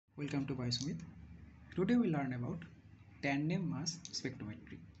welcome to Biosumit. Today we learn about tandem mass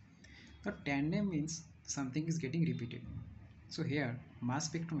spectrometry. The tandem means something is getting repeated. So here mass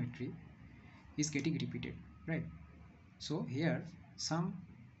spectrometry is getting repeated, right? So here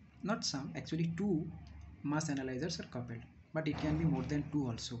actually two mass analyzers are coupled, but it can be more than two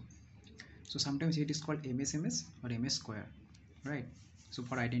also. So sometimes it is called MS or MS square, right? So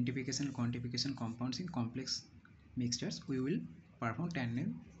for identification and quantification compounds in complex mixtures, we will perform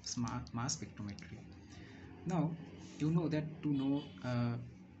tandem mass spectrometry. Now you know that to know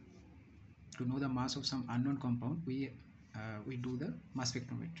the mass of some unknown compound, we do the mass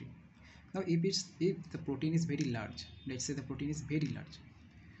spectrometry. Now if the protein is very large, let's say the protein is very large,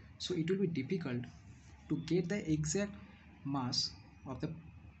 so it will be difficult to get the exact mass of the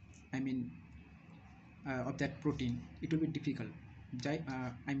of that protein. It will be difficult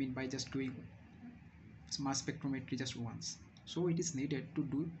by just doing mass spectrometry just once. So it is needed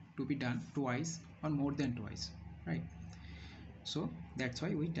to be done twice or more than twice, right? So that's why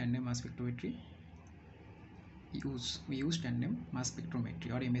we use tandem mass spectrometry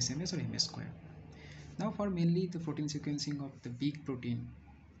or MS or MS square. Now for mainly the protein sequencing of the big protein,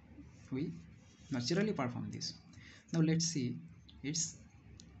 we naturally perform this. Now let's see its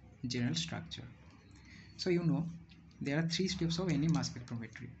general structure. So there are three steps of any mass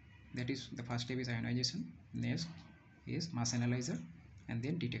spectrometry. That is, the first step is ionization, next is mass analyzer, and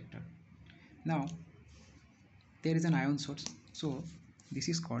then detector. Now there is an ion source, so this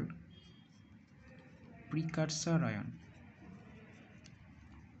is called precursor ion.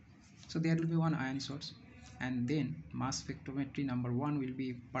 So there will be one ion source, and then mass spectrometry number 1 will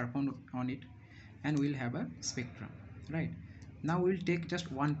be performed on it, and we'll have a spectrum, right? Now we'll take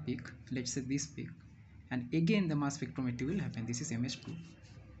just one peak, let's say this peak, and again the mass spectrometry will happen. This is MS2,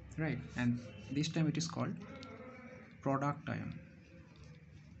 right? And this time it is called product ion,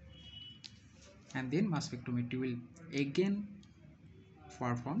 and then mass spectrometry will again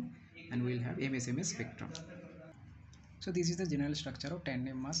perform, and we'll have MS spectrum. So this is the general structure of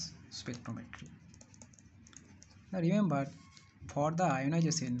tandem mass spectrometry. Now remember, for the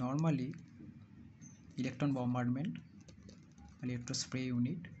ionization, normally electron bombardment, electrospray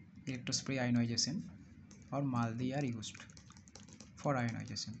unit, electrospray ionization, or MALDI are used for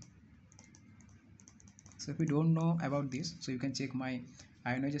ionization. So if you don't know about this, so you can check my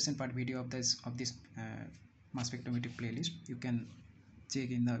ionization part video of this mass spectrometry playlist. You can check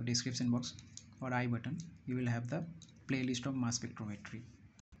in the description box or I button. You will have the playlist of mass spectrometry.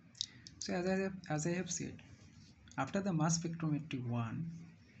 So as I have said, after the mass spectrometry 1,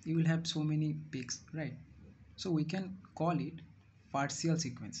 you will have so many peaks, right? So we can call it partial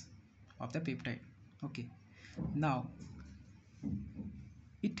sequence of the peptide. Okay, now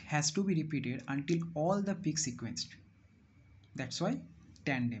it has to be repeated until all the peaks sequenced. That's why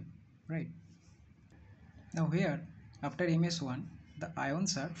tandem, right? Now here after MS1, the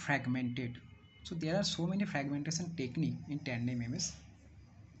ions are fragmented. So there are so many fragmentation technique in tandem MS.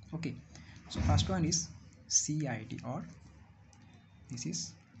 Okay, so first one is CID, or this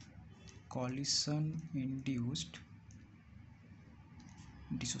is collision induced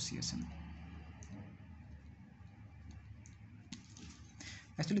dissociation.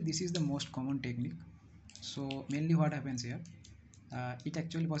 Actually this is the most common technique. So mainly what happens here, it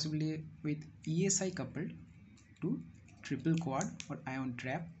actually possibly with ESI coupled to triple quad or ion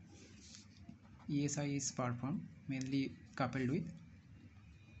trap. ESI is performed mainly coupled with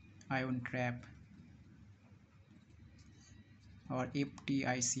ion trap or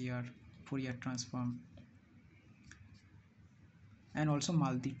FTICR, Fourier transform, and also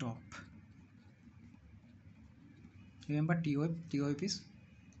multi-top. Remember TOF is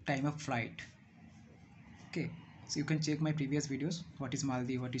time of flight. Okay, so you can check my previous videos, what is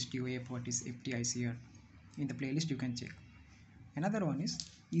MALDI, what is TOF, what is FTICR. In the playlist you can check. Another one is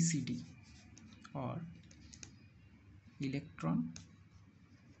ECD, or electron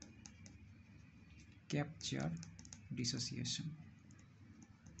capture dissociation.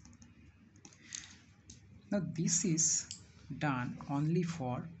 Now this is done only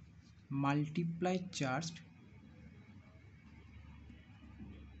for multiple charged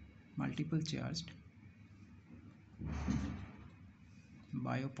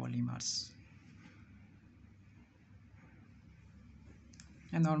biopolymers,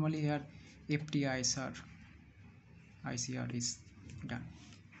 and normally here FTICR is done,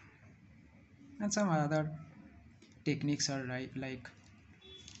 and some other techniques are like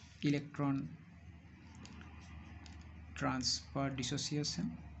electron transfer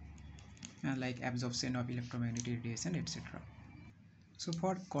dissociation, and like absorption of electromagnetic radiation, etc. So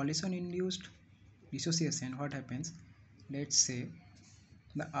for collision induced dissociation, what happens, let's say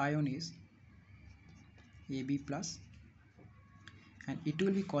the ion is Ab plus, and it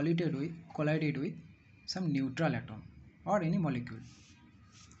will be collided with some neutral atom or any molecule,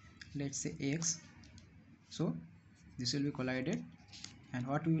 let's say X. So this will be collided, and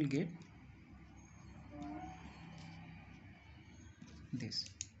what we will get, this.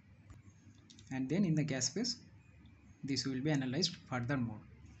 And then in the gas phase this will be analyzed furthermore.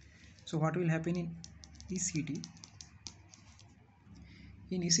 So what will happen in ECD?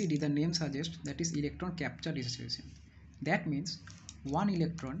 In ECD, the name suggests that is electron capture dissociation. That means one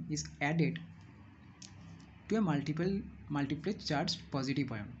electron is added to a multiple charged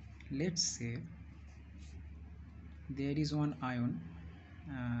positive ion. Let's say there is one ion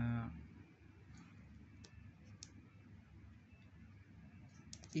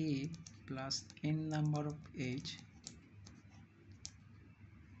A plus n number of H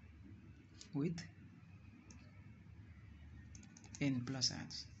with n plus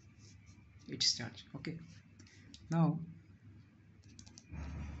as its charge. Okay, now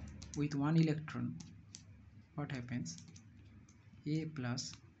with one electron, what happens? A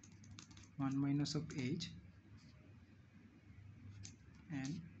plus 1 minus of H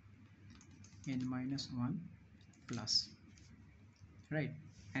and n minus 1 plus, right?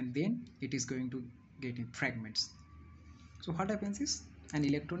 And then it is going to get in fragments. So what happens is an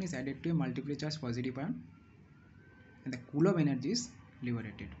electron is added to a multiply charged positive ion and the Coulomb energy is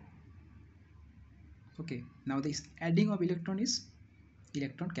liberated. Okay, now this adding of electron is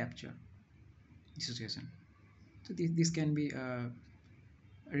electron capture dissociation. So this can be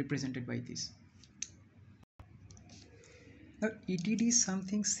represented by this. Now ETD is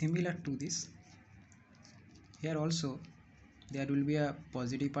something similar to this. Here also there will be a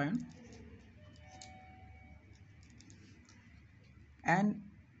positive ion and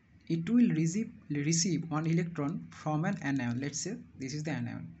it will receive one electron from an anion. Let's say this is the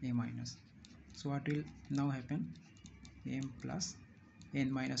anion A minus. So what will now happen? M plus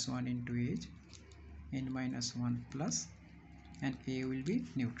n minus 1 into H, n minus 1 plus, and A will be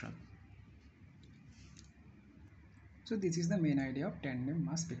neutral. So this is the main idea of tandem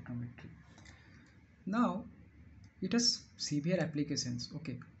mass spectrometry. Now it has severe applications,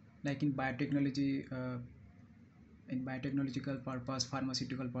 okay, like in biotechnology, in biotechnological purpose,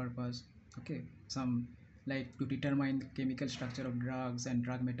 pharmaceutical purpose, okay, some like to determine the chemical structure of drugs and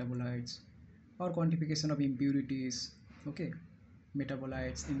drug metabolites, or quantification of impurities, okay,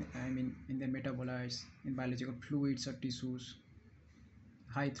 metabolites in their metabolites in biological fluids or tissues,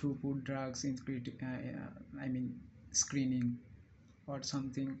 high throughput drugs in screening, or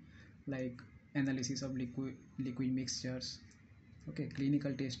something like analysis of liquid mixtures, okay,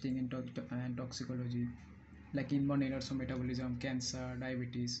 clinical testing and toxicology, like inborn errors of metabolism, cancer,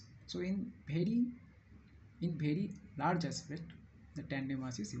 diabetes. So in very large aspect the tandem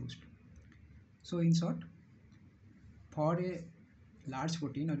mass is used. So in short, for a large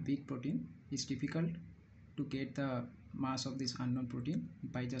protein or big protein, it's difficult to get the mass of this unknown protein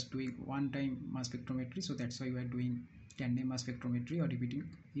by just doing one time mass spectrometry. So that's why we are doing tandem mass spectrometry or repeating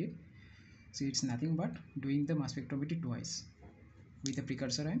it. So it's nothing but doing the mass spectrometry twice, with the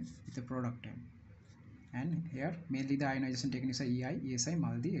precursor and with the product time. And here mainly the ionization techniques are EI, ESI,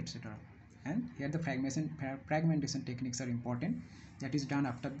 MALDI, etc. And here the fragmentation techniques are important. That is done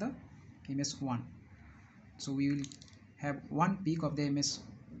after the MS1. So we will have one peak of the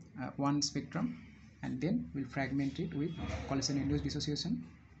MS1 spectrum, and then we'll fragment it with collision induced dissociation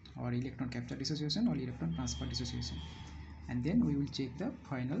or electron capture dissociation or electron transfer dissociation, and then we will check the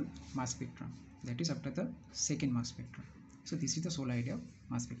final mass spectrum, that is after the second mass spectrum. So this is the sole idea of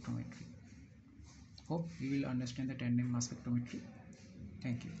mass spectrometry. Hope you will understand the tandem mass spectrometry.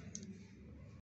 Thank you.